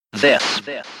This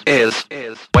is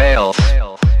Wales.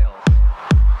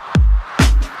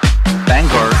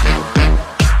 Bangor,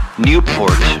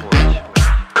 Newport,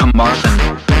 Carmarthen,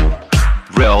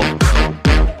 Rill,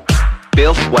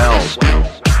 Bilfwell,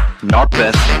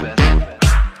 Norpeth,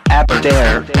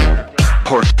 Aberdare,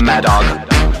 Porthmadog,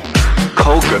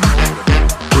 Cogan,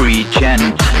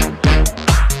 Bregent,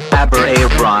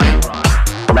 Aberavon,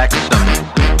 Wrexham,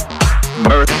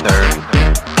 Merthyr,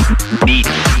 Meath.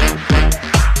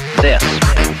 This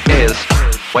is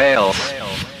Wales.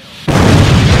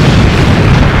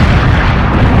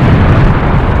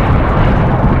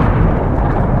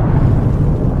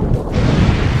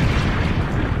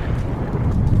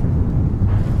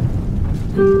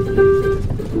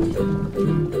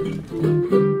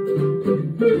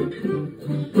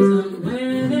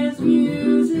 Somewhere there's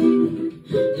music,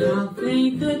 I'll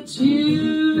think the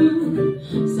tune.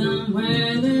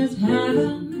 Somewhere there's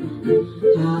heaven,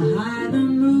 how high the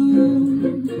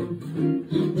moon.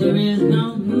 There is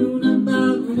no moon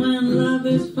above when love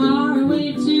is far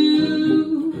away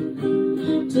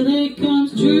too. Till it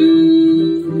comes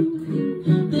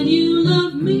true that you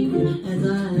love me as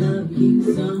I love you.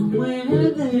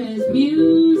 Somewhere there's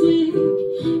music,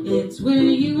 it's where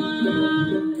you are.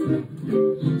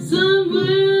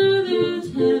 Somewhere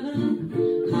there's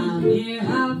heaven, how near,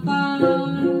 how far.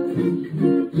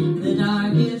 The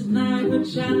darkest night would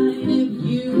shine if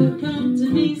you would come to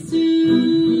me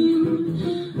soon.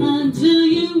 Until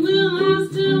you will, I'll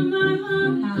still my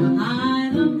heart. How high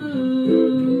the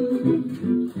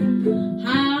moon,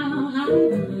 how high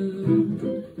the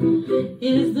moon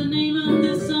is the name of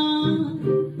this song.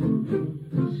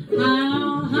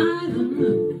 How high the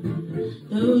moon,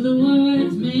 though the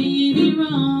words may be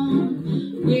wrong,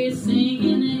 we're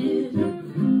singing it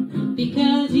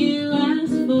because you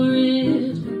asked for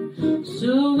it.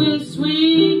 So we're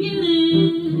swinging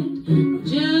it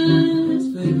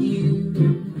just for you.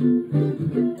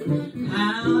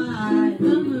 How high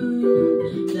the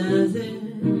moon, does it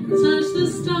touch the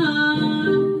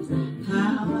stars?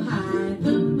 How high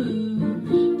the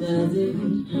moon, does it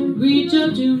reach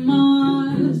up to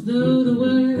Mars? Though the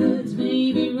words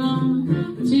may be wrong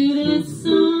to this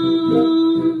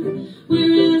song,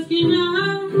 we're asking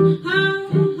how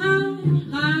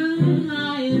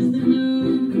high is the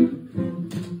moon?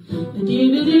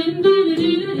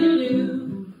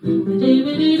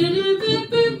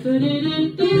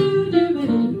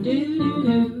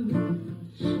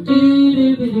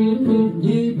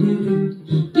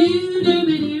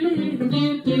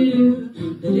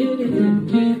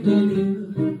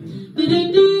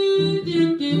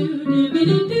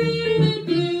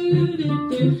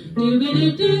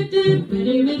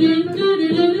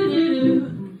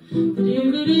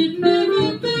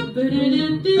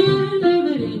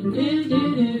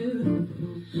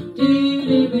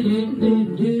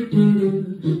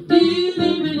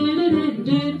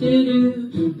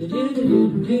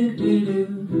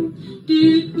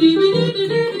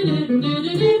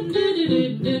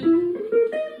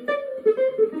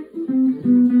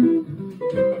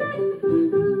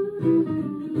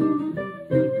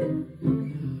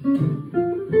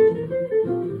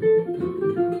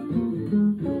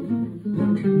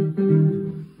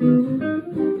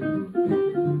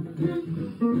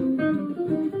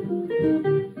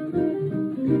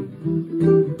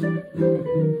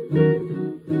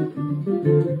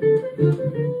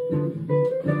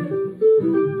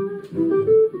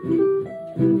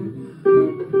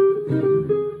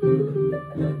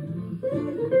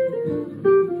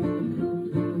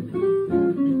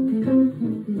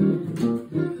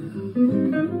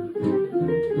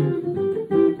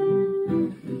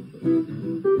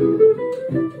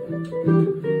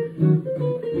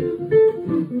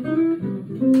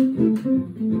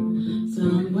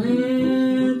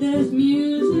 Somewhere there's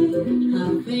music,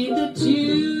 I'll fade the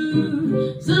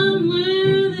tune.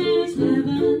 Somewhere there's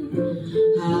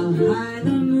heaven, how high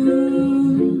the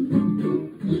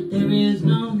moon. There is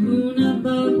no moon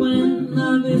above when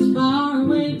love is far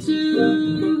away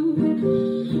too.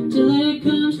 Till it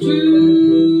comes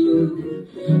true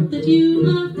that you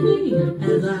love me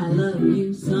as I love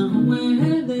you.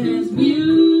 Somewhere there's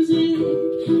music,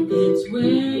 it's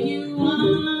where you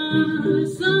are.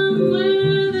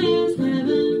 Somewhere there's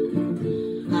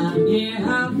heaven, how near,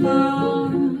 how far.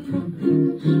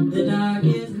 The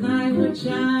darkest night would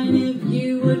shine if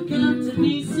you would come to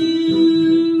me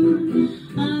soon.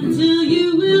 Until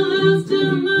you will, I'll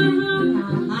still my heart.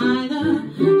 How high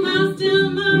how still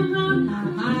my heart. How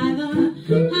high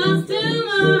how still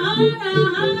my heart. How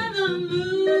high the moon.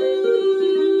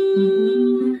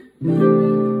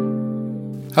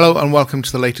 Hello, Hello and welcome to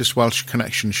the latest Welsh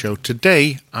Connection show.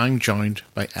 Today I'm joined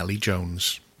by Ellie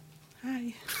Jones.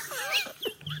 Hi.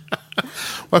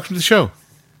 Welcome to the show.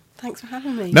 Thanks for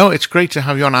having me. No, it's great to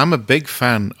have you on. I'm a big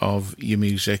fan of your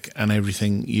music and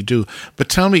everything you do. But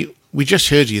tell me, we just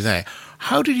heard you there.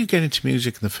 How did you get into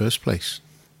music in the first place?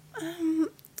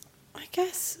 I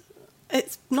guess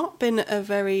it's not been a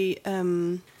very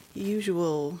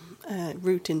usual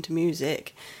route into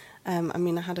music. I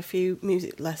mean, I had a few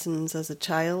music lessons as a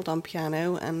child on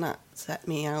piano, and that set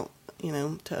me out,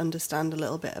 to understand a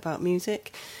little bit about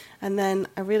music. And then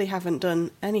I really haven't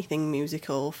done anything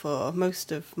musical for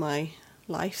most of my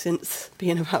life since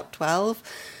being about 12.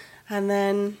 And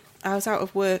then I was out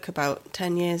of work about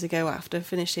 10 years ago after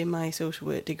finishing my social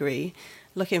work degree,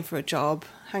 looking for a job,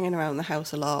 hanging around the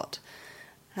house a lot.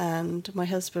 And my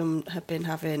husband had been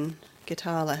having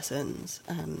guitar lessons,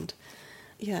 and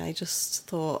I just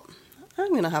thought, I'm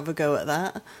going to have a go at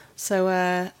that. So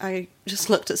I just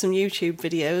looked at some YouTube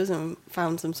videos and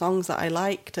found some songs that I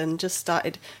liked and just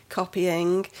started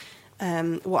copying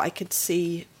what I could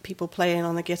see people playing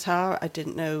on the guitar. I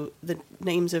didn't know the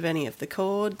names of any of the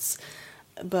chords,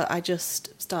 but I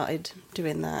just started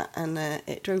doing that, and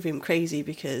it drove him crazy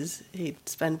because he'd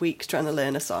spend weeks trying to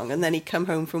learn a song, and then he'd come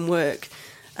home from work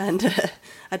and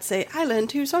I'd say, I learned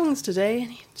 2 songs today,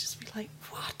 and he'd just be like,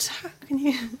 what? How can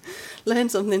you learn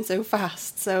something so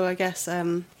fast? So I guess,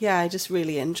 I just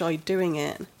really enjoyed doing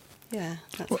it. Yeah,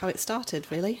 that's how it started,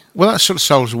 really. Well, that sort of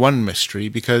solves one mystery,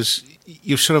 because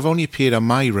you've sort of only appeared on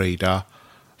my radar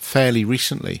fairly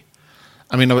recently.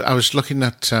 I mean, I was looking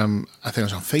at, I think it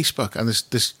was on Facebook, and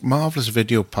this marvellous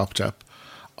video popped up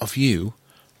of you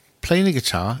playing a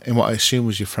guitar in what I assume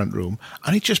was your front room,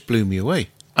 and it just blew me away.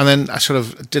 And then I sort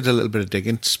of did a little bit of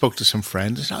digging, spoke to some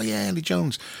friends, and said, oh yeah, Ellie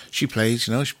Jones, she plays,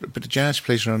 a bit of jazz, she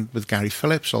plays around with Gary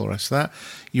Phillips, all the rest of that.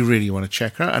 You really want to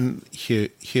check her out. And here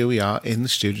we are in the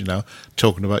studio now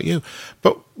talking about you.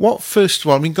 But what first of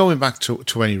all, I mean, going back to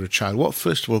when you were a child, what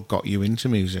first of all got you into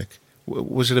music?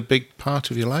 Was it a big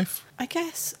part of your life? I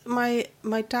guess my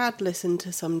dad listened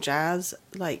to some jazz,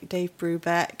 like Dave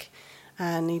Brubeck,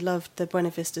 and he loved the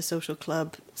Buena Vista Social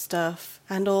Club stuff.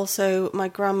 And also my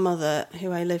grandmother,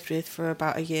 who I lived with for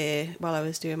about a year while I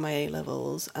was doing my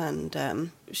A-levels,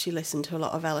 and she listened to a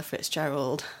lot of Ella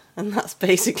Fitzgerald, and that's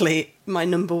basically my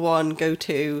number one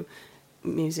go-to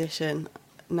musician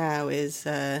now is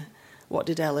what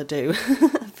did Ella do?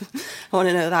 I want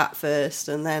to know that first,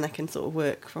 and then I can sort of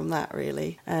work from that,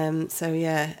 really. There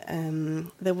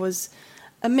was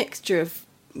a mixture of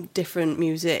different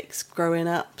musics growing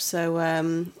up, so I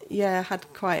had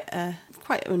quite a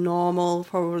normal,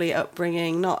 probably,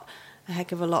 upbringing, not a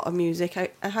heck of a lot of music. I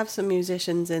have some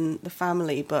musicians in the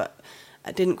family, but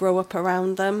I didn't grow up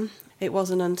around them. It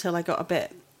wasn't until I got a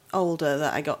bit older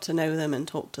that I got to know them and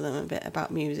talk to them a bit about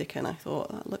music, and I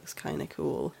thought, that looks kind of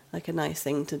cool, like a nice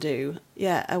thing to do.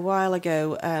 A while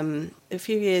ago, a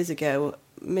few years ago,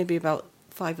 maybe about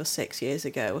 5 or 6 years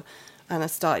ago, and I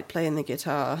started playing the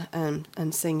guitar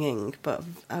and singing, but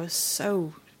I was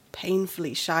so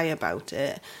painfully shy about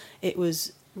it. It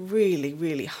was really,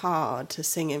 really hard to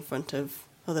sing in front of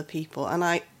other people. And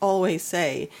I always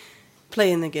say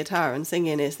playing the guitar and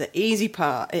singing is the easy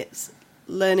part. It's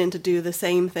learning to do the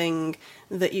same thing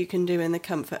that you can do in the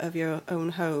comfort of your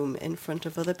own home in front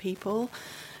of other people,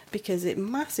 because it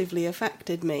massively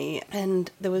affected me.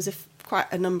 And there was quite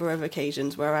a number of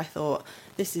occasions where I thought,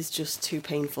 this is just too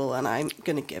painful and I'm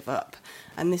going to give up,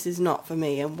 and this is not for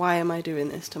me, and why am I doing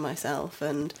this to myself?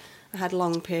 And I had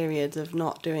long periods of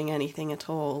not doing anything at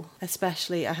all.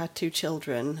 Especially I had 2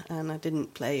 children, and I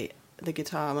didn't play the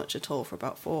guitar much at all for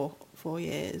about four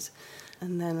years.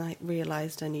 And then I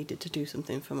realised I needed to do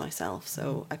something for myself,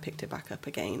 so I picked it back up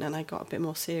again, and I got a bit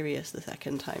more serious the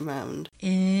second time round.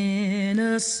 In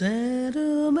a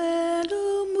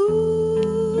sentimental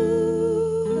mood,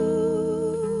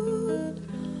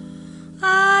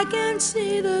 I can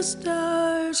see the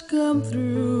stars come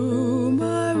through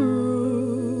my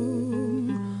room,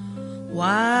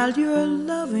 while your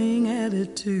loving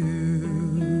attitude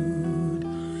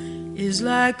is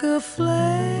like a flame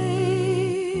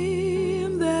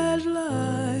that lights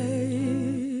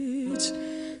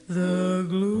the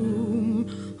gloom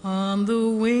on the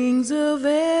wings of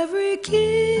every kiss.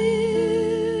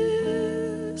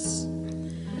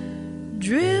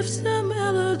 Drifts the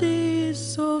melody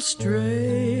so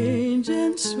strange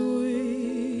and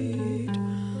sweet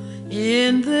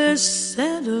in this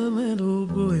sentimental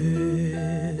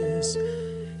bliss.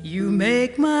 You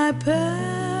make my paradise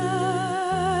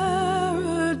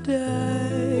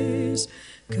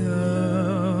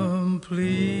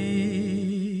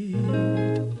complete.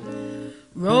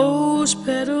 Rose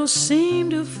petals petals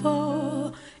seem to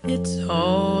fall. It's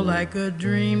all like a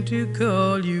dream to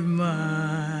call you mine.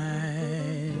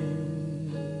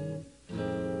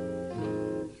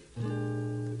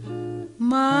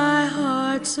 My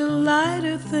heart's a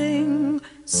lighter thing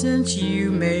since you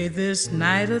made this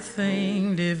night a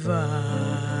thing divine.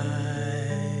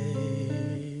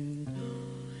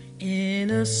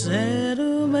 In a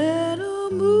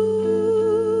sentimental mood,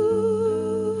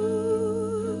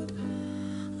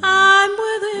 I'm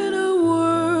within a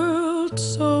world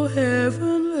so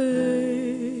heavenly,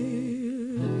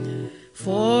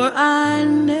 for I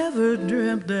never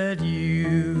dreamt that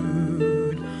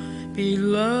you'd be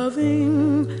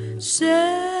loving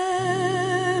sentimental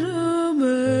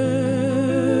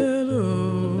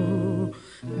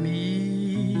me.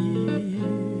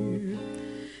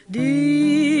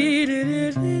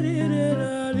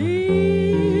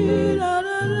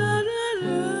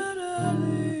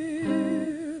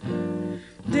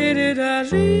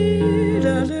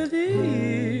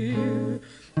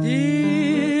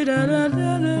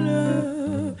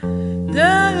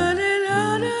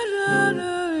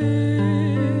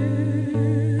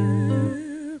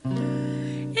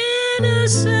 In a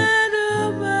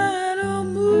sentimental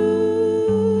mood,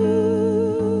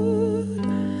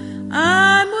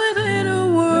 I'm within a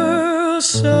world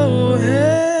so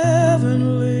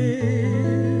heavenly,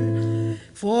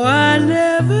 for I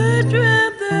never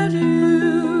dreamt that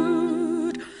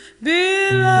you'd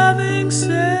be loving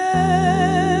sentimental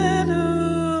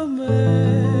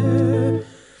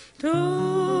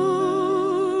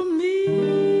me.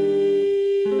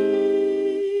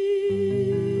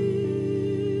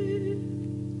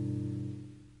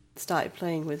 Started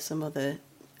playing with some other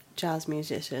jazz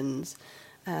musicians,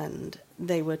 and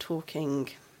they were talking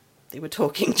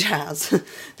jazz.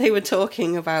 They were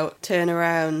talking about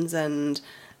turnarounds and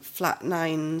flat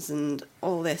nines and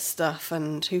all this stuff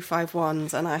and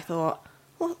 251s, and I thought,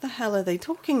 what the hell are they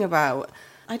talking about?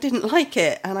 I didn't like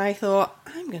it, and I thought,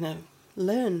 I'm gonna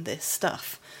learn this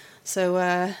stuff. So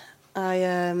I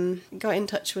got in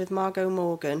touch with Margot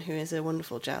Morgan, who is a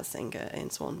wonderful jazz singer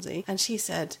in Swansea, and she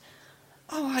said,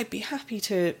 oh, I'd be happy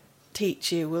to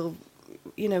teach you. We'll,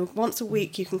 once a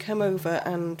week you can come over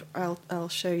and I'll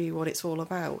show you what it's all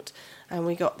about. And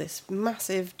we got this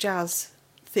massive jazz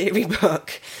theory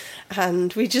book,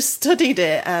 and we just studied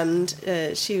it, and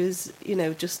she was,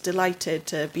 just delighted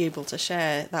to be able to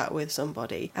share that with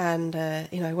somebody. And,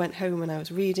 I went home and I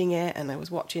was reading it, and I was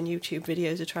watching YouTube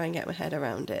videos to try and get my head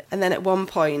around it. And then at one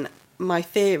point, my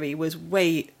theory was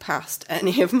way past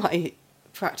any of my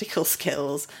practical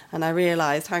skills, and I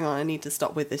realised, hang on, I need to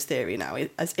stop with this theory now.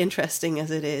 As interesting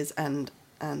as it is, and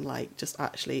like just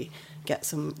actually get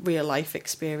some real life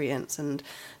experience. And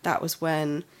that was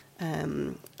when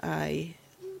I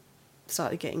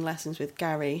started getting lessons with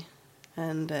Gary,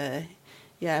 and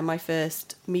my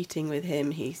first meeting with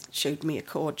him, he showed me a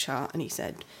chord chart and he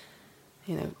said,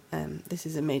 this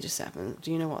is a major 7.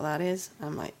 Do you know what that is?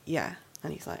 I'm like, yeah.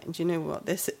 And he's like, do you know what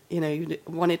this? You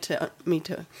wanted me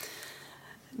to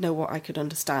know what I could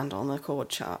understand on the chord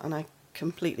chart, and I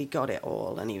completely got it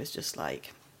all. And he was just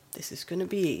like, this is going to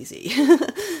be easy.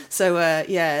 So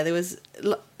there was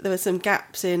some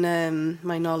gaps in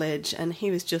my knowledge, and he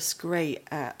was just great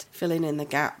at filling in the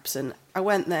gaps. And I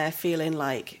went there feeling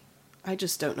like, I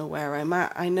just don't know where I'm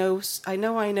at. I know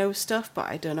stuff, but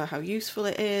I don't know how useful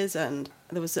it is. And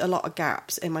there was a lot of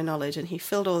gaps in my knowledge, and he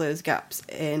filled all those gaps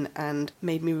in and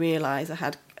made me realise I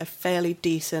had a fairly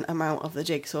decent amount of the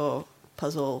jigsaw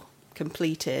puzzle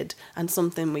completed and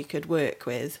something we could work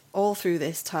with. All through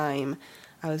this time,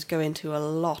 I was going to a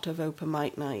lot of open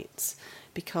mic nights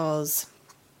because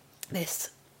this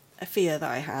fear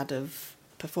that I had of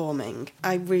performing,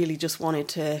 I really just wanted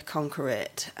to conquer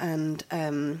it. And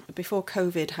before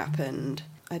COVID happened,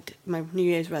 my New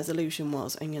Year's resolution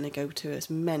was, I'm going to go to as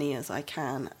many as I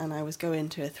can, and I was going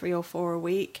to 3 or 4 a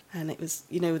week. And it was,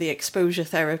 the exposure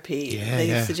therapy.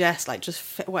 They suggest, like,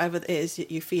 just whatever it is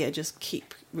you fear, just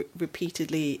keep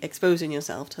repeatedly exposing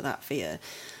yourself to that fear.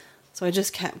 So I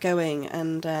just kept going,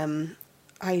 and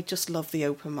I just love the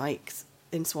open mics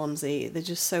in Swansea. They're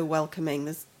just so welcoming.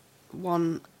 There's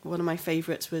one of my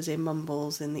favourites was in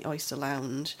Mumbles in the Oyster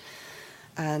Lounge,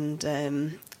 and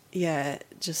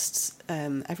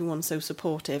everyone's so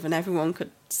supportive, and everyone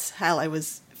could tell I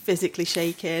was physically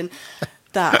shaking,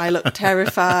 that I looked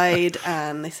terrified,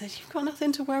 and they said, you've got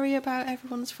nothing to worry about,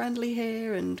 everyone's friendly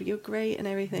here and you're great and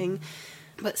everything.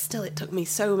 But still, it took me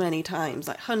so many times,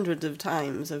 like hundreds of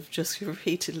times of just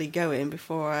repeatedly going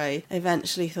before I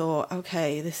eventually thought,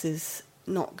 okay, this is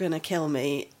not going to kill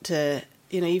me, to,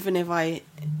 even if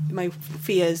my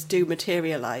fears do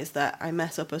materialise, that I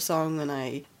mess up a song and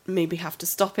I maybe have to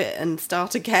stop it and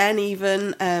start again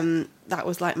even. That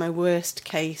was like my worst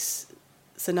case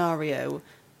scenario.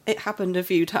 It happened a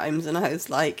few times and I was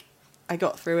like, I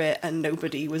got through it and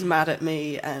nobody was mad at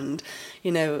me, and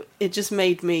it just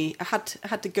made me, I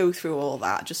had to go through all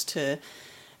that just to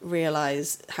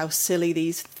realise how silly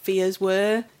these fears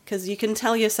were, because you can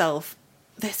tell yourself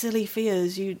they're silly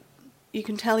fears, you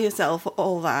can tell yourself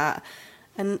all that,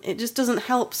 and it just doesn't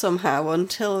help somehow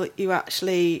until you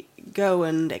actually go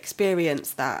and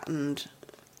experience that. And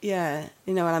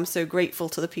and I'm so grateful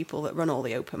to the people that run all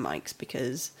the open mics,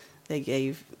 because they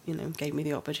gave me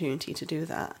the opportunity to do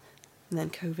that. And then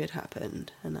COVID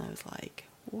happened, and I was like,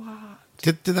 what?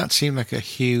 Did that seem like a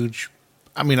huge...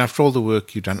 I mean, after all the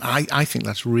work you've done, I think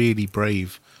that's really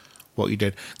brave, what you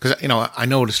did. Because, I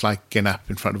know what it's like getting up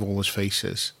in front of all those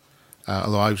faces,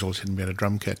 although I was always hidden behind a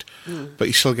drum kit. But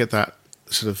you still get that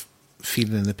sort of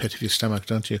feeling in the pit of your stomach,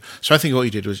 don't you? So I think what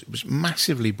you did was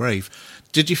massively brave.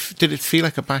 Did it feel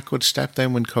like a backward step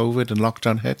then when COVID and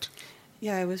lockdown hit?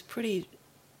 Yeah, I was pretty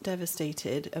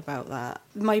devastated about that.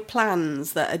 My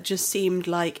plans that had just seemed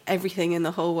like everything in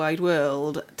the whole wide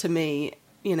world to me,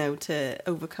 to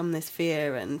overcome this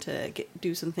fear and to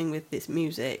do something with this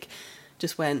music,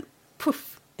 just went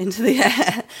poof into the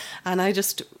air. And I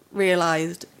just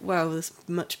realised, wow, there's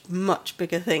much, much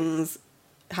bigger things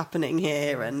happening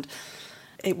here. And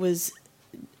it was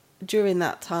during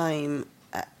that time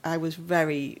I was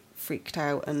very freaked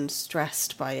out and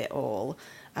stressed by it all,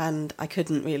 and I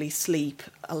couldn't really sleep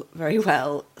very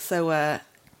well. So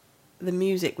the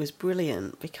music was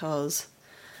brilliant, because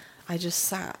I just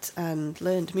sat and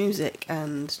learned music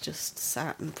and just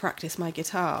sat and practiced my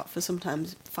guitar for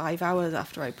sometimes 5 hours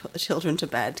after I put the children to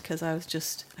bed, because I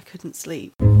couldn't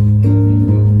sleep.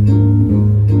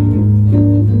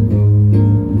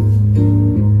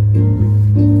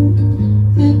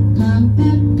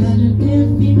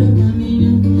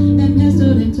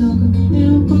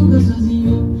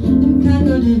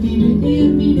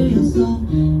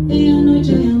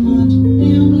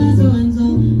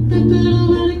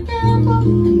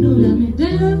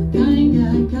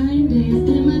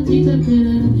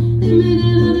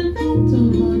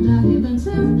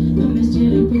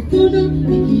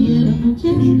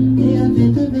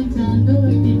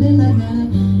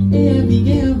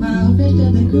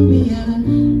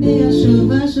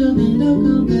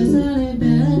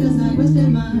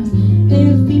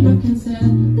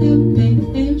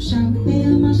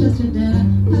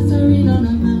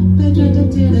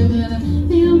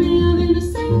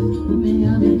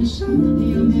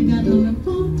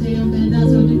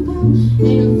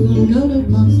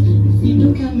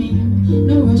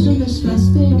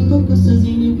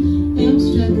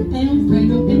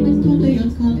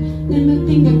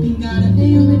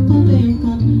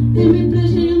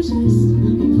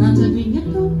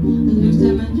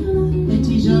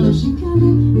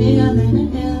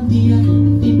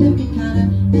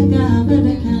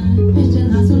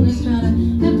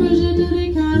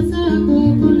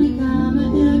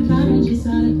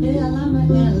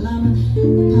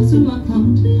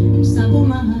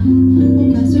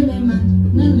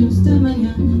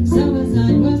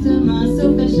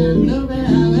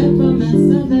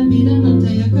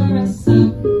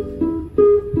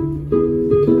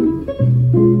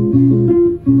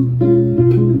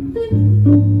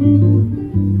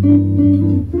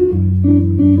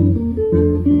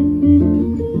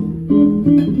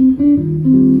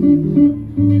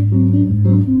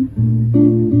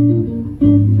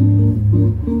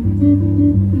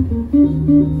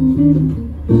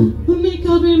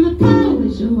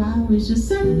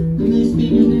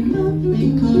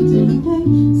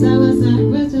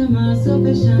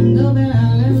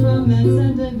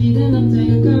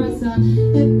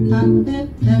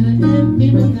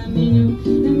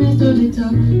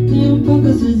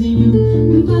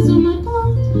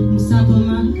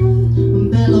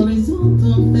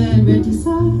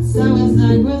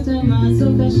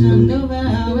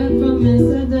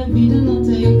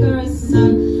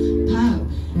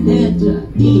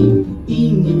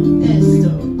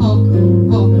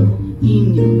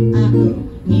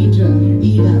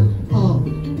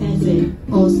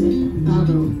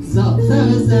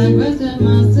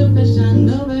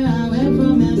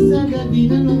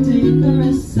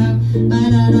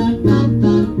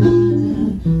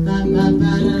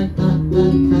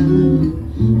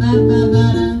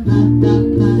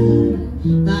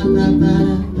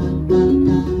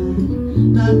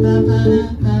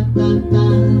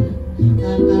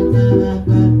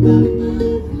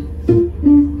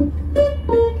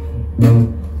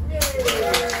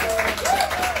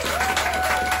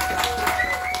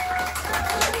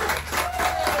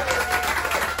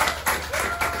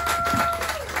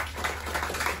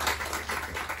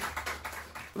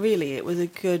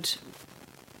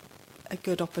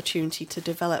 good opportunity to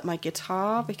develop my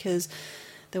guitar, because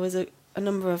there was a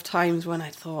number of times when I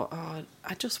thought, oh,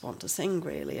 I just want to sing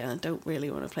really, and I don't really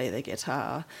want to play the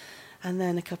guitar. And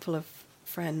then a couple of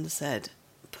friends said,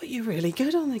 but you're really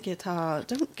good on the guitar,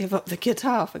 don't give up the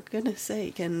guitar, for goodness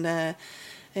sake. And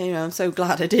I'm so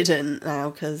glad I didn't now,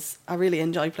 because I really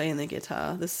enjoy playing the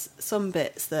guitar. There's some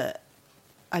bits that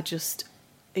I just,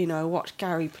 I watch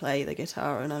Gary play the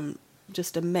guitar and I'm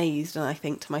just amazed, and I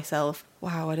think to myself,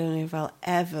 wow, I don't know if I'll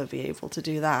ever be able to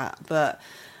do that. But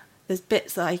there's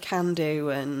bits that I can do,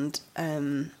 and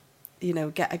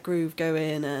get a groove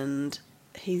going, and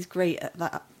he's great at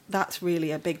that. That's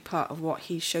really a big part of what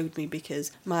he showed me,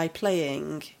 because my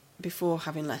playing before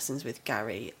having lessons with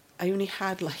Gary, I only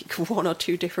had like 1 or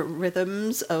 2 different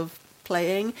rhythms of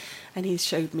playing, and he's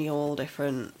showed me all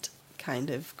different kind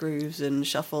of grooves and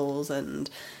shuffles and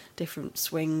different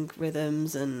swing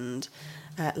rhythms and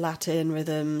Latin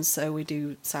rhythms. So we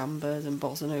do sambas and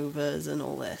bossa novas and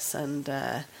all this, and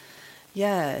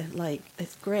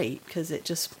it's great because it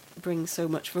just brings so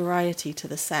much variety to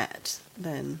the set.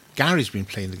 Then Gary's been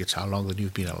playing the guitar longer than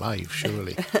you've been alive,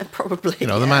 surely. Probably.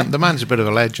 The man's a bit of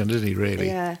a legend, isn't he? Really?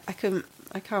 Yeah, I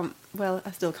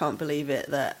still can't believe it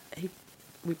that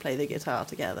we play the guitar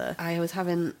together. I was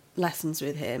having lessons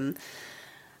with him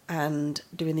and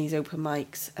doing these open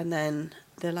mics, and then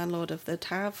the landlord of the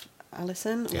Tav,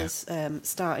 Alison, was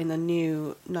starting a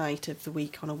new night of the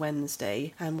week on a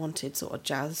Wednesday and wanted sort of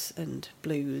jazz and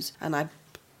blues, and I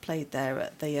played there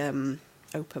at the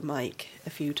open mic a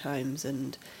few times,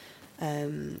 and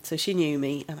so she knew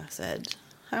me, and I said,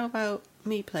 how about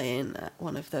me playing at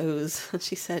one of those? And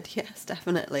she said, yes,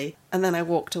 definitely. And then I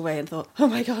walked away and thought, oh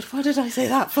my God, what did I say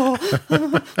that for?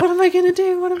 What am I going to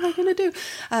do?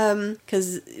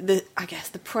 Because I guess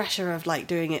the pressure of like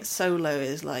doing it solo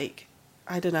is like,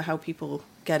 I don't know how people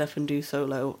get up and do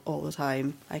solo all the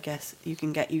time. I guess you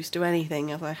can get used to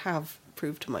anything, as I have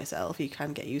proved to myself. You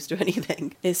can get used to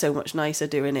anything. It's so much nicer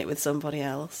doing it with somebody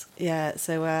else. Yeah,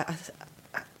 so I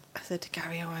said to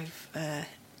Gary, I've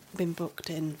been booked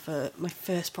in for my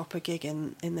first proper gig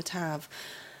in the Tav.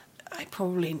 I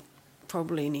probably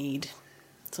need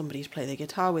somebody to play the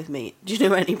guitar with me. Do you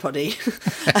know anybody?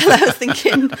 And I was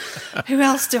thinking, who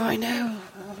else do I know?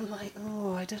 I'm like,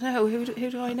 oh, I don't know. Who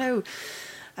do I know?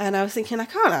 And I was thinking, I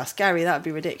can't ask Gary. That would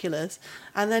be ridiculous.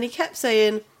 And then he kept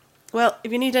saying, well,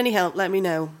 if you need any help, let me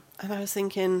know. And I was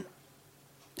thinking,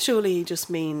 surely he just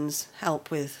means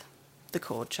help with the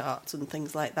chord charts and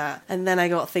things like that. And then I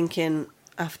got thinking,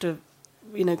 after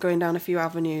going down a few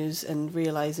avenues and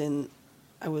realising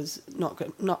I was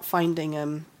not finding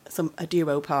a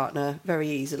duo partner very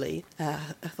easily, I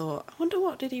thought, I wonder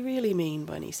what did he really mean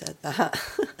when he said that.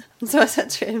 And so I said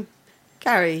to him,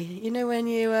 Gary, when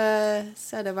you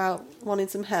said about wanting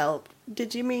some help,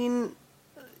 did you mean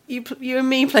you and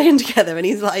me playing together? And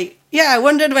he's like, yeah, I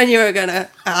wondered when you were going to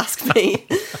ask me.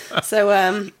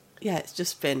 So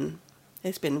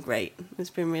it's been great.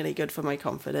 It's been really good for my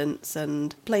confidence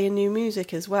and playing new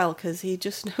music as well, because he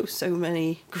just knows so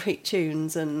many great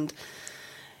tunes, and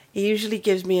he usually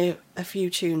gives me a few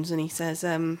tunes and he says,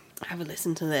 have a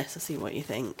listen to this, I'll see what you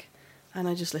think. And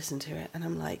I just listen to it and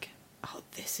I'm like, oh,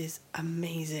 this is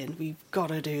amazing. We've got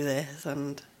to do this.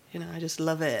 And, I just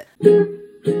love it.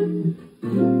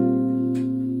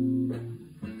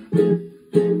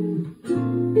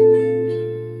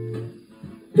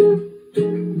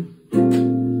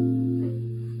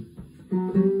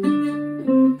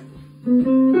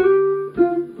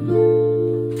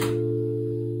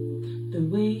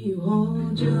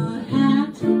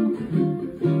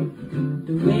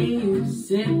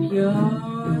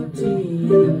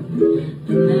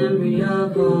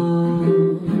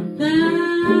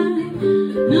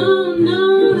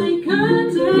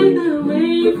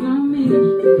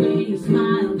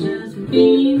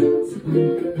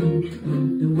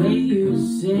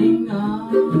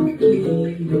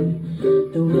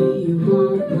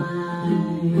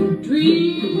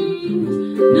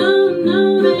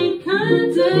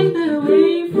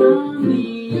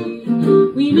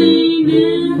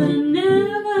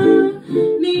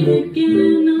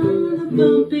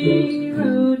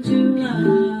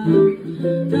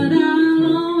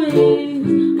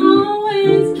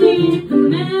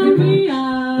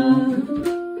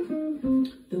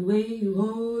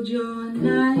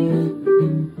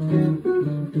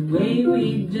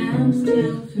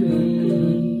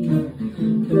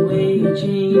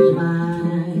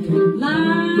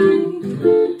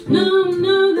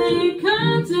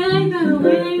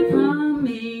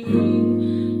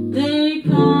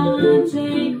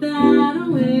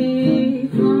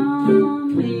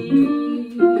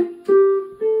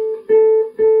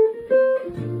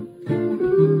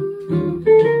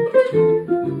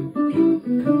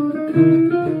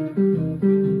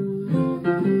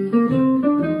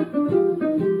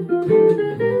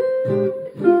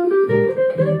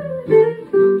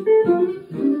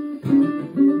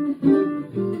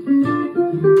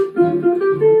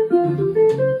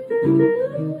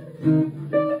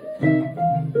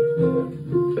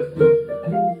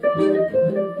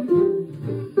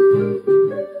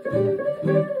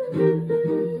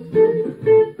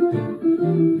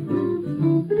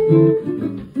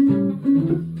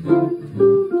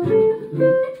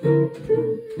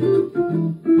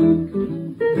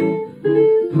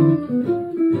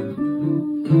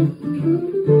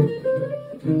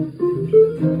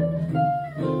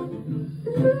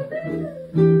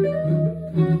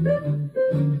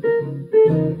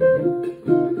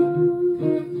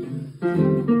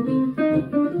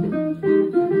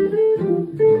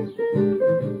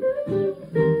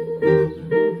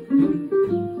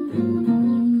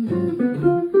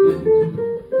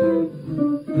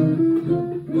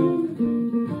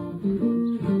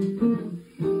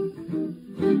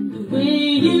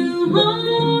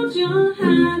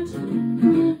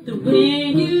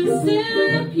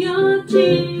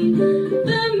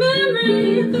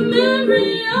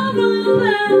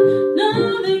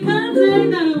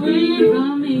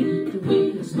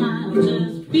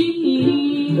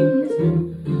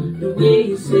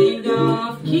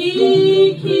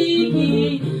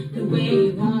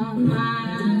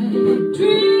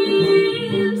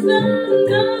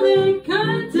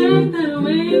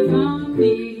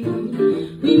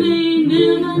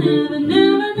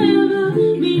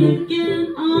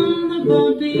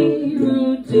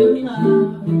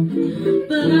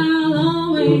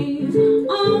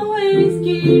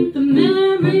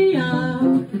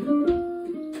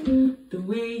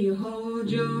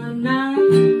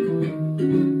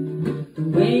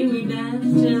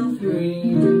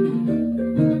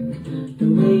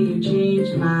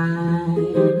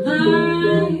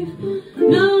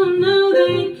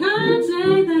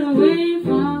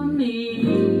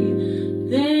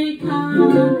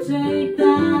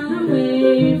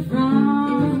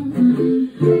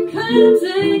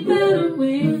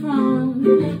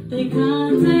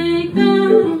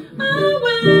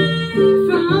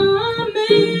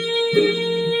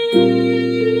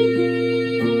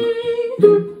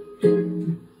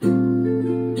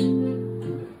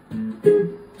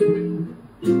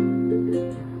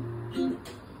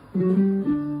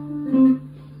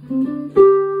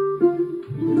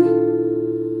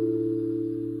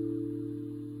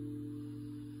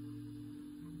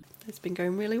 It's been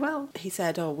going really well. He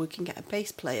said, oh, we can get a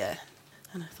bass player.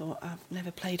 And I thought, I've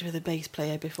never played with a bass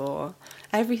player before.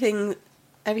 Everything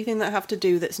that I have to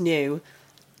do that's new,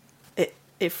 it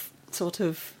sort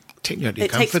of...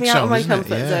 It takes me out of my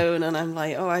comfort zone, and I'm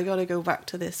like, oh, I got to go back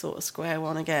to this sort of square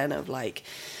one again of like,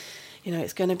 you know,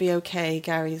 it's going to be okay,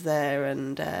 Gary's there,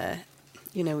 and,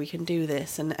 you know, we can do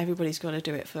this, and everybody's got to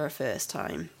do it for a first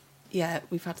time. Yeah,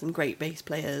 we've had some great bass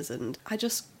players, and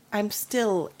I'm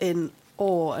still in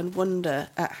awe and wonder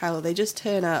at how they just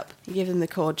turn up, you give them the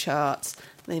chord charts,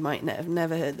 they might have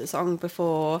never heard the song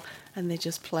before, and they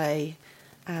just play,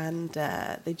 and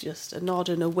they just a nod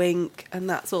and a wink, and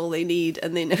that's all they need,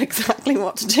 and they know exactly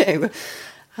what to do.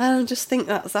 I just think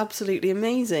that's absolutely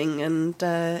amazing, and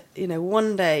you know,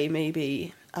 one day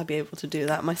maybe I'll be able to do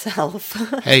that myself.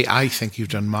 Hey, I think you've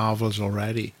done marvellous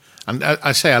already. And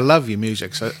I say I love your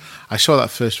music. So I saw that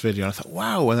first video and I thought,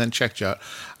 wow, and then checked you out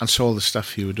and saw all the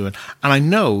stuff you were doing. And I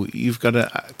know you've got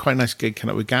a quite nice gig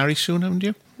coming up with Gary soon, haven't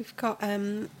you? We've got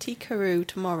Tea Karoo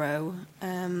tomorrow,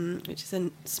 which is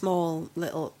a small,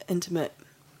 little, intimate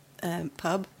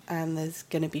pub. And there's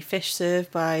going to be fish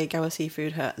served by Gower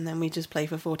Seafood Hut. And then we just play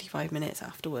for 45 minutes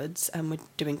afterwards. And we're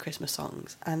doing Christmas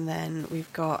songs. And then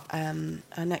we've got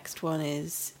our next one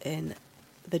is in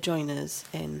The Joiners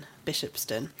in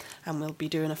Bishopston, and we'll be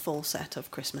doing a full set of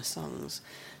Christmas songs.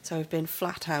 So I've been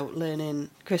flat out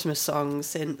learning Christmas songs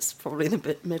since probably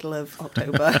the middle of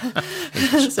October.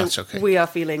 So that's okay. We are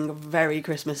feeling very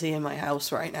Christmassy in my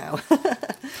house right now.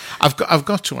 I've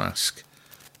got to ask,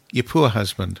 your poor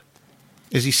husband,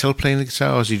 is he still playing the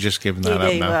guitar, or has he just given that up now?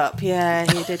 He gave up,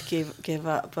 yeah, he did give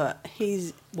up, but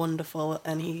he's wonderful,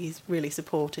 and he's really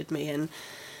supported me, and,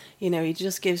 you know, he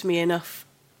just gives me enough.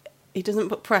 He doesn't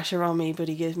put pressure on me, but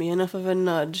he gives me enough of a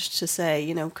nudge to say,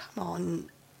 you know, come on,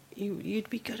 you'd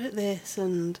be good at this.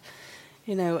 And,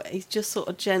 you know, he's just sort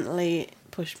of gently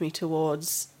pushed me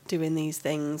towards doing these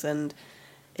things. And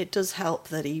it does help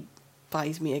that he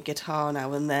buys me a guitar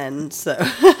now and then. So,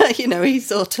 you know, he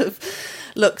sort of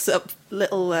looks up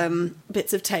little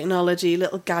bits of technology,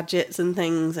 little gadgets and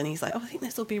things, and he's like, oh, I think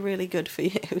this will be really good for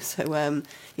you. So,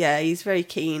 yeah, he's very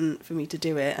keen for me to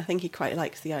do it. I think he quite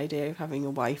likes the idea of having a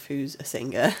wife who's a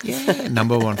singer. Yeah,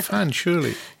 number one fan,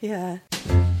 surely. Yeah.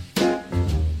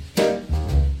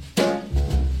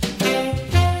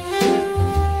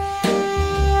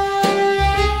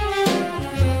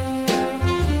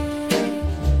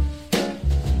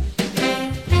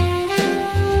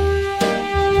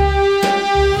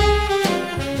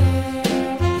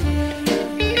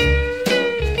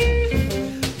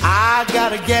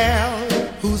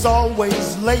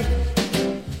 Always late.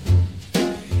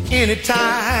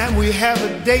 Anytime we have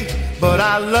a date, but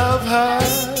I love her.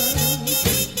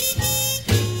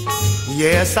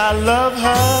 Yes, I love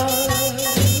her.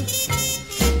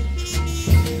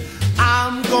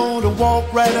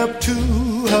 right up to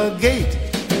her gate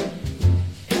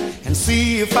and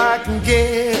see if I can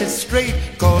get it straight,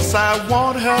 'cause I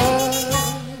want her.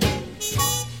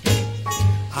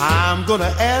 I'm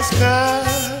gonna ask her,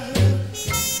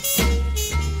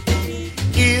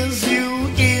 is you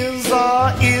is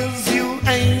or is you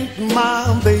ain't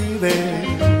my baby?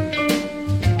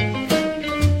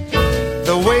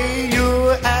 The way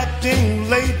you're acting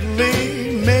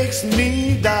lately makes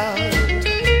me doubt.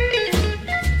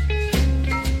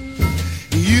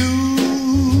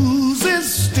 You's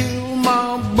is still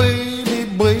my baby,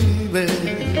 baby.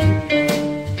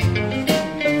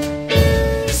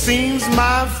 Seems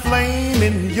my flame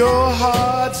in your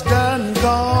heart's done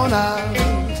gone out.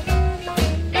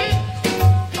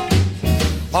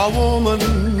 A woman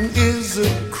is a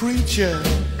creature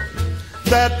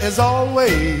that has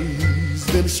always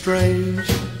been strange.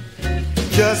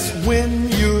 Just when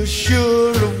you're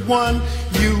sure of one,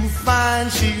 you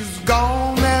find she's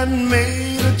gone and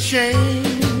made a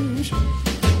change.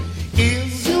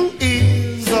 Is you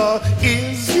is or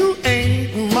is you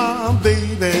ain't my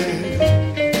baby?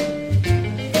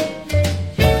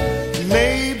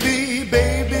 Maybe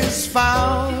baby's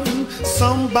found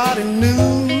somebody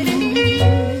new.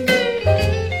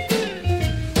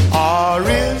 Or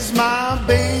is my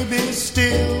baby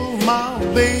still my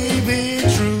baby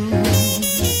true?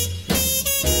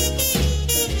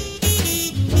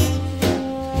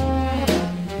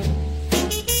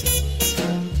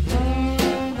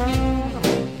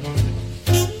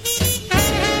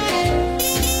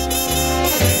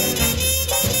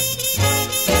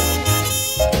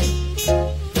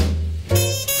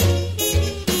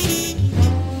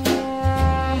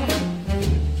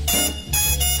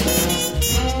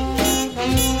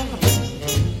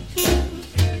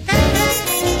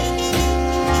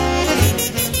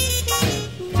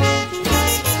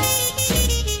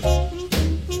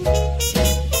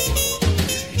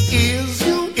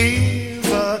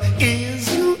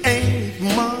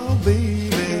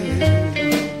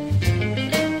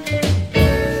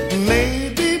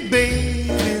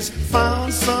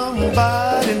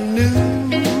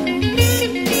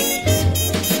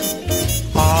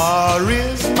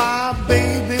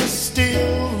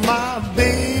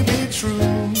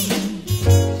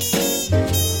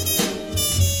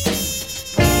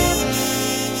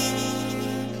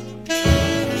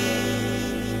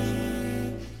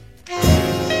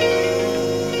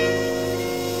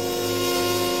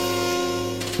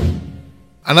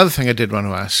 Another thing I did want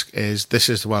to ask is, this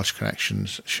is the Welsh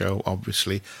Connections show,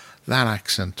 obviously. That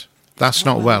accent, that's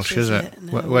not Welsh, is it?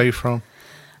 No. Where are you from?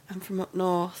 I'm from up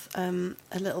north, a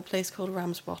little place called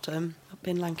Ramsbottom, up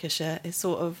in Lancashire. It's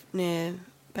sort of near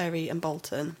Bury and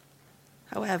Bolton.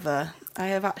 However, I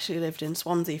have actually lived in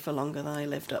Swansea for longer than I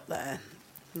lived up there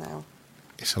now.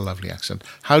 It's a lovely accent.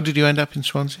 How did you end up in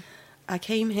Swansea? I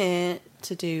came here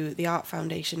to do the Art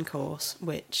Foundation course,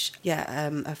 which,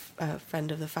 a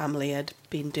friend of the family had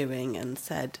been doing and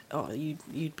said, oh,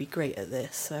 you'd be great at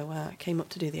this. So I came up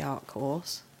to do the art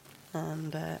course,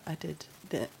 and I did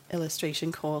the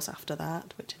illustration course after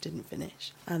that, which I didn't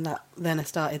finish. And then I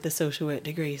started the social work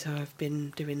degree, so I've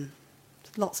been doing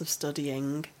lots of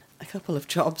studying, a couple of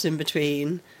jobs in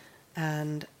between,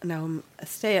 and now I'm a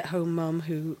stay-at-home mum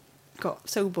who got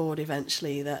so bored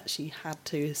eventually that she had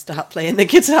to start playing the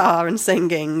guitar and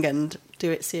singing and do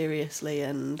it seriously,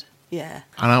 and yeah.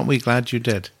 And aren't we glad you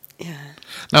did? Yeah.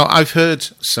 Now, I've heard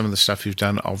some of the stuff you've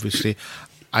done, obviously.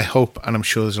 I hope, and I'm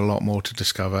sure there's a lot more to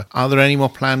discover. Are there any more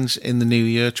plans in the new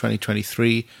year,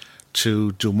 2023,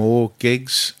 to do more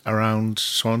gigs around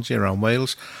Swansea, around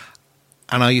Wales?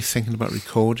 And are you thinking about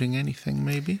recording anything,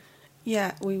 maybe?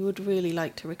 Yeah, we would really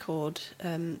like to record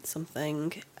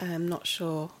something. I'm not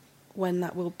sure when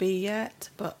that will be yet,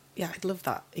 but yeah, I'd love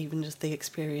that, even just the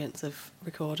experience of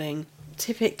recording.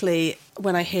 Typically,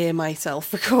 when I hear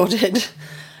myself recorded,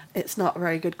 it's not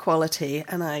very good quality,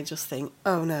 and I just think,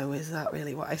 oh no, is that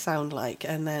really what I sound like?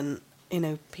 And then,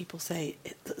 people say,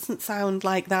 it doesn't sound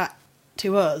like that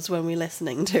to us when we're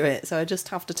listening to it, so I just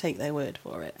have to take their word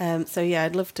for it. So yeah,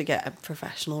 I'd love to get a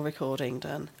professional recording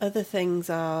done. Other things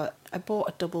are, I bought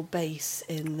a double bass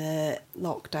in the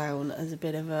lockdown as a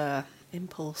bit of a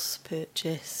impulse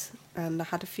purchase, and I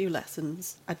had a few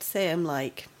lessons. I'd say I'm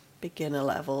like beginner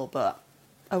level, but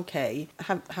okay.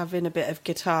 Having a bit of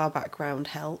guitar background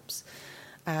helps,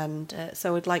 and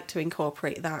so I'd like to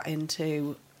incorporate that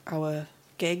into our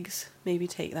gigs, maybe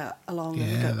take that along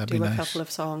and do a couple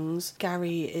of songs.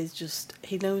 Gary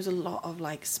he knows a lot of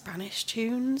like Spanish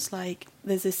tunes. Like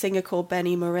there's a singer called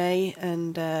Benny Murray,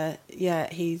 and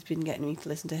he's been getting me to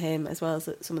listen to him as well as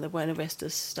some of the Buena Vista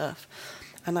stuff.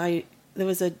 And there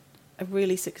was a a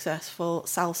really successful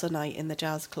salsa night in the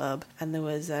jazz club, and there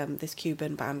was this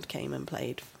Cuban band came and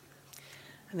played,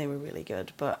 and they were really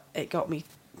good. But it got me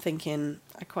thinking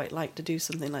I quite like to do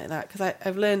something like that, because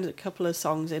I've learned a couple of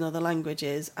songs in other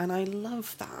languages, and I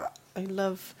love that. I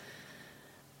love,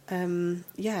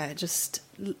 just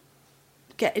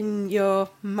getting your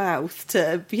mouth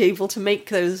to be able to make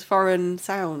those foreign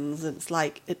sounds. It's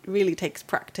like, it really takes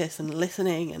practice and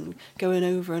listening and going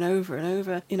over and over and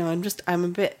over. You know,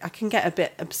 I can get a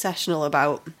bit obsessional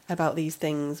about these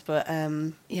things, but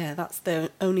that's the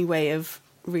only way of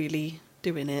really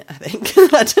doing it, I think.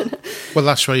 I don't know. Well,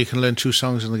 that's why you can learn 2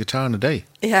 songs on the guitar in a day.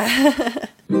 Yeah.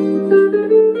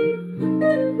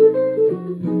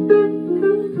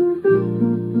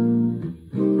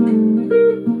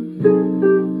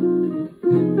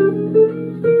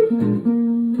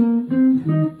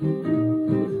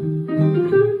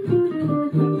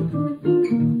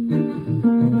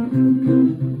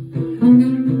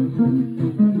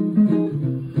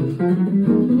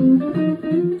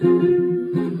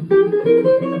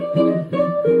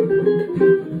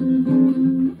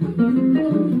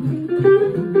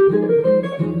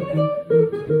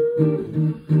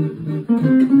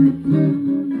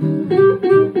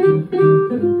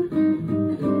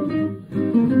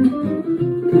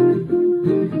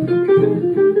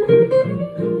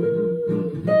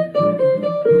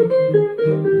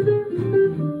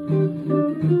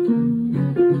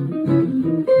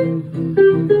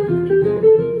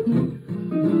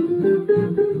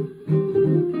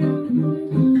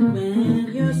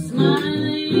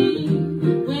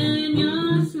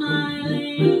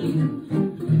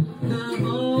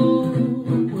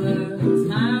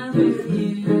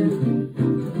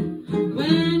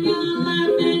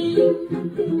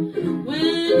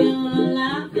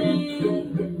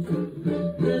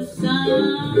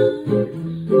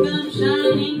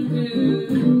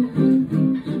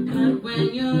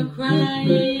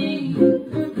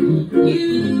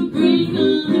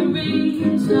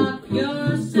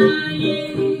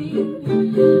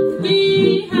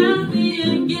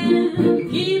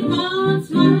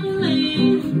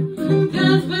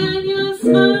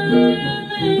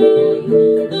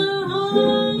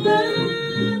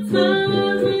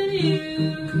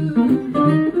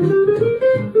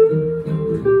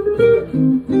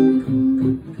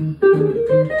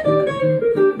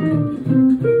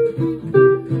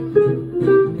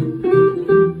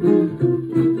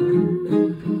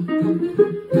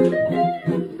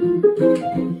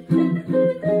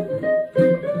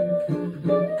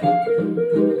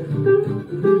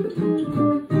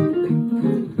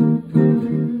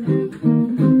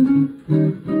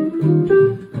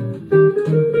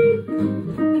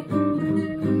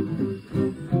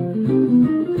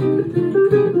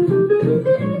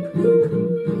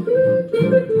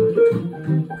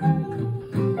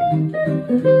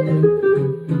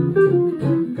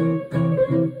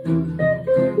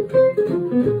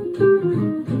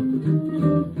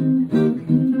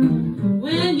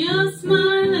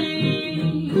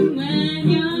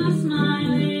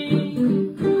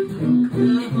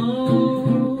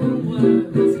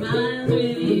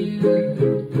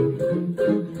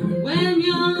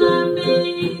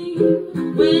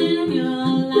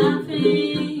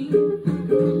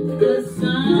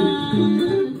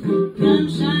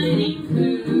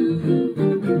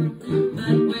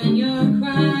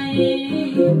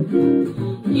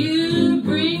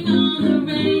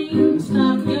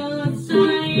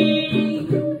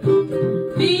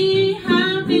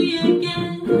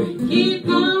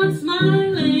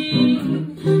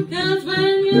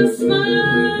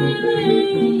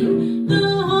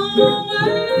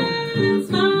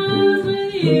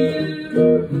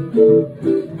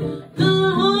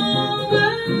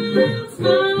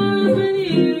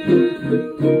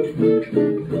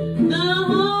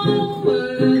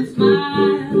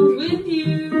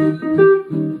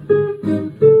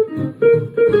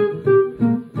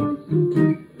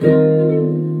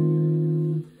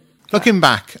 Looking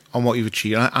back on what you've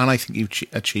achieved, and I think you've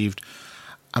achieved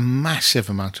a massive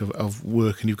amount of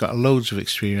work, and you've got loads of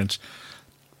experience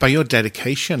by your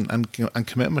dedication and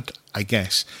commitment, I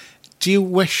guess. Do you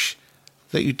wish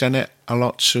that you'd done it a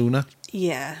lot sooner?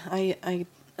 Yeah, I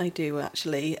do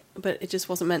actually, but it just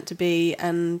wasn't meant to be.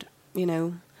 And you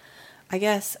know, I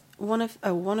guess one of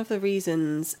the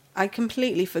reasons I'd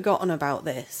completely forgotten about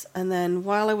this, and then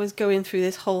while I was going through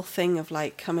this whole thing of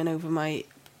like coming over my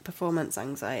performance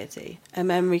anxiety, a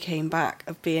memory came back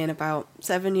of being about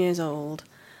 7 years old,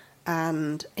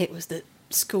 and it was the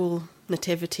school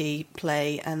nativity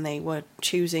play, and they were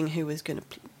choosing who was going to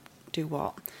do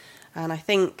what. And I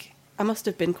think I must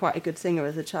have been quite a good singer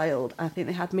as a child. I think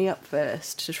they had me up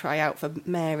first to try out for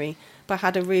Mary, but I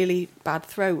had a really bad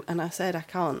throat, and I said I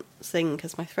can't sing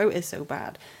because my throat is so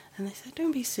bad. And they said,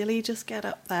 don't be silly, just get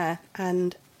up there.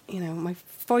 And, my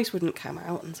voice wouldn't come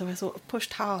out, and so I sort of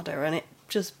pushed harder, and it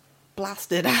just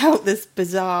blasted out this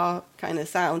bizarre kind of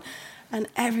sound. And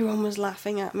everyone was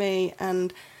laughing at me,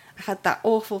 and I had that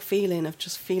awful feeling of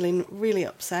just feeling really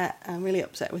upset, and really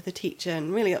upset with the teacher,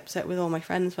 and really upset with all my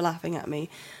friends for laughing at me.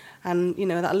 And,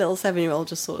 that little 7-year-old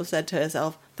just sort of said to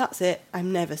herself, that's it,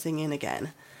 I'm never singing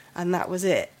again. And that was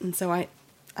it. And so I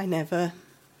never,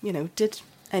 did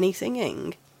any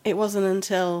singing. It wasn't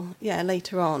until,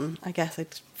 later on, I guess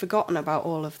I'd forgotten about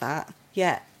all of that.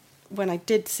 Yet, when I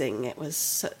did sing, it was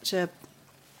such a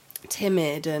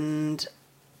timid and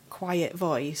quiet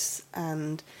voice,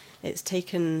 and it's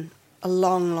taken a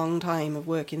long, long time of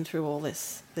working through all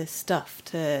this stuff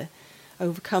to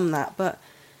overcome that. But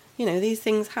these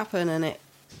things happen, and it,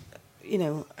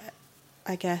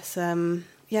 I guess,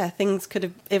 things could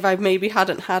have, if I maybe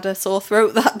hadn't had a sore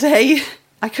throat that day,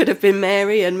 I could have been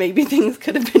Mary, and maybe things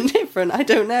could have been different. I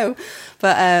don't know.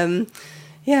 But,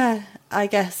 I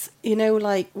guess,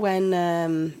 like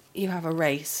when you have a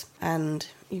race and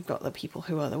you've got the people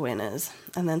who are the winners,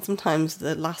 and then sometimes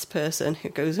the last person who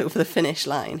goes over the finish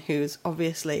line, who's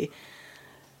obviously,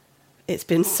 it's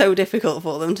been so difficult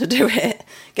for them to do it,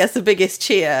 gets the biggest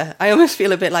cheer. I almost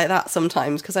feel a bit like that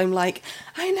sometimes, because I'm like,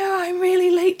 I know I'm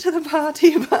really late to the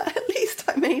party, but at least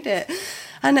I made it.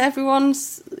 And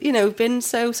everyone's, been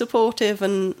so supportive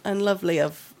and lovely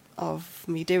of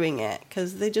me doing it,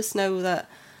 because they just know that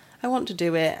I want to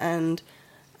do it, and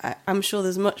I'm sure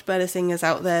there's much better singers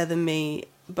out there than me,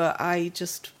 but I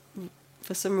just,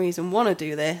 for some reason, want to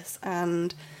do this,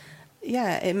 and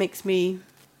it makes me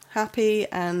happy,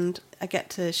 and I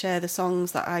get to share the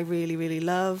songs that I really, really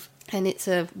love, and it's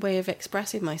a way of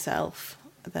expressing myself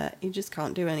that you just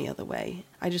can't do any other way.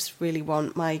 I just really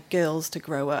want my girls to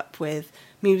grow up with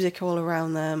music all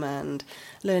around them and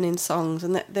learning songs,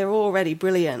 and they're already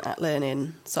brilliant at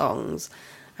learning songs,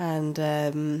 and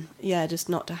just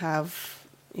not to have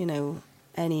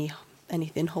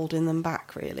anything holding them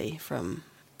back really from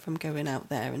going out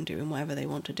there and doing whatever they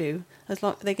want to do. As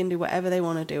long they can do whatever they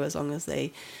want to do, as long as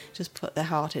they just put their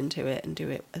heart into it and do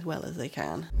it as well as they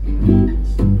can.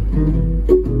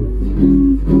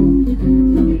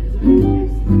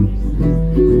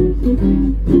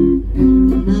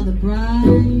 Another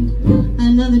bride,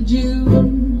 another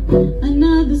June,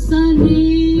 another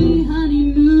Sunday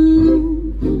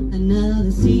honeymoon,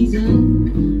 another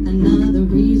season, another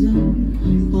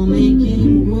reason for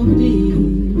making whoopee.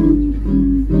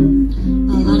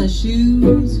 A lot of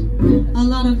shoes, a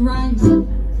lot of rice.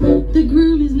 The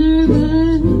groom is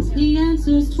nervous, he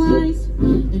answers twice.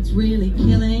 It's really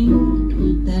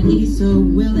killing that he's so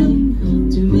willing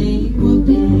to make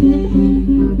whoopee.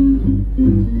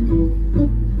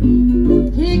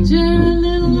 Picture a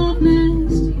little love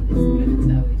nest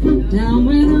down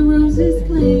where the roses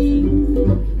cling.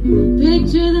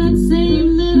 Picture that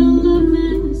same little love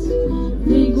nest.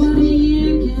 Think what a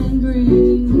year can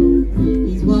bring.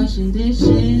 He's washing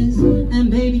dishes and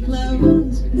baby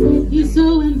clothes. He's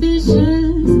so ambitious,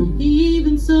 he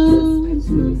even sews.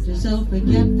 Just don't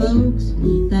forget, folks,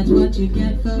 that's what you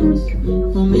get, folks,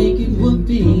 for making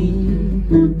whoopee.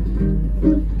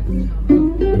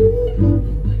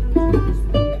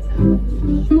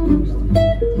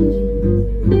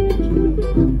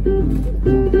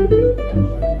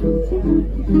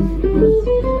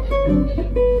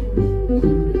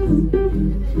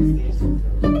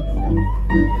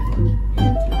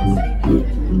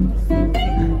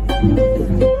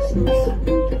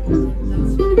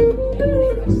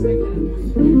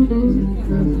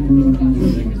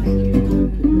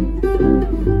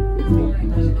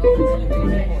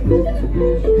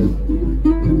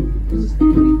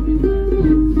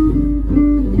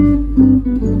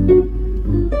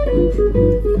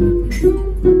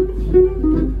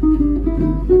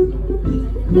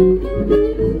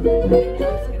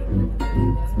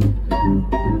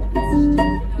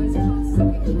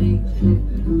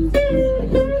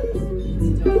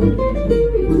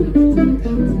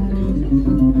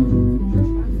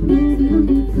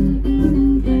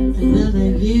 Another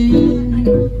year,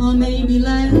 or maybe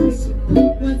less.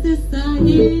 What's this I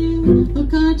hear? Oh,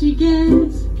 can't you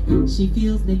guess? She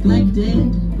feels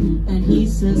neglected, and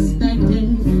he's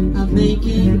suspected of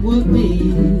making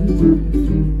whoopee.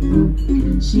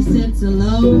 She sits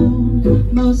alone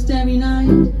most every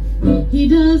night. He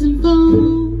doesn't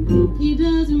phone, he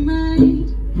doesn't write.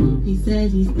 He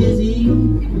says he's busy,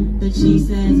 but she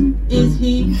says, is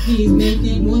he? He's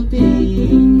making whoopee.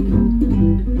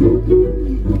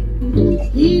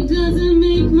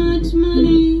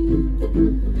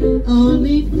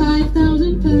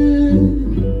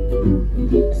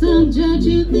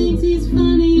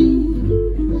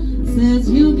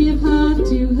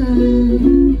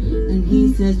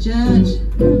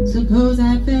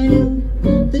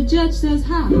 judge says,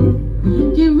 "Ha,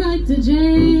 get right to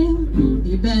jail.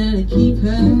 You better keep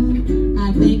her.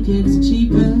 I think it's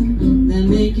cheaper than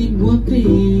making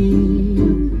whoopee."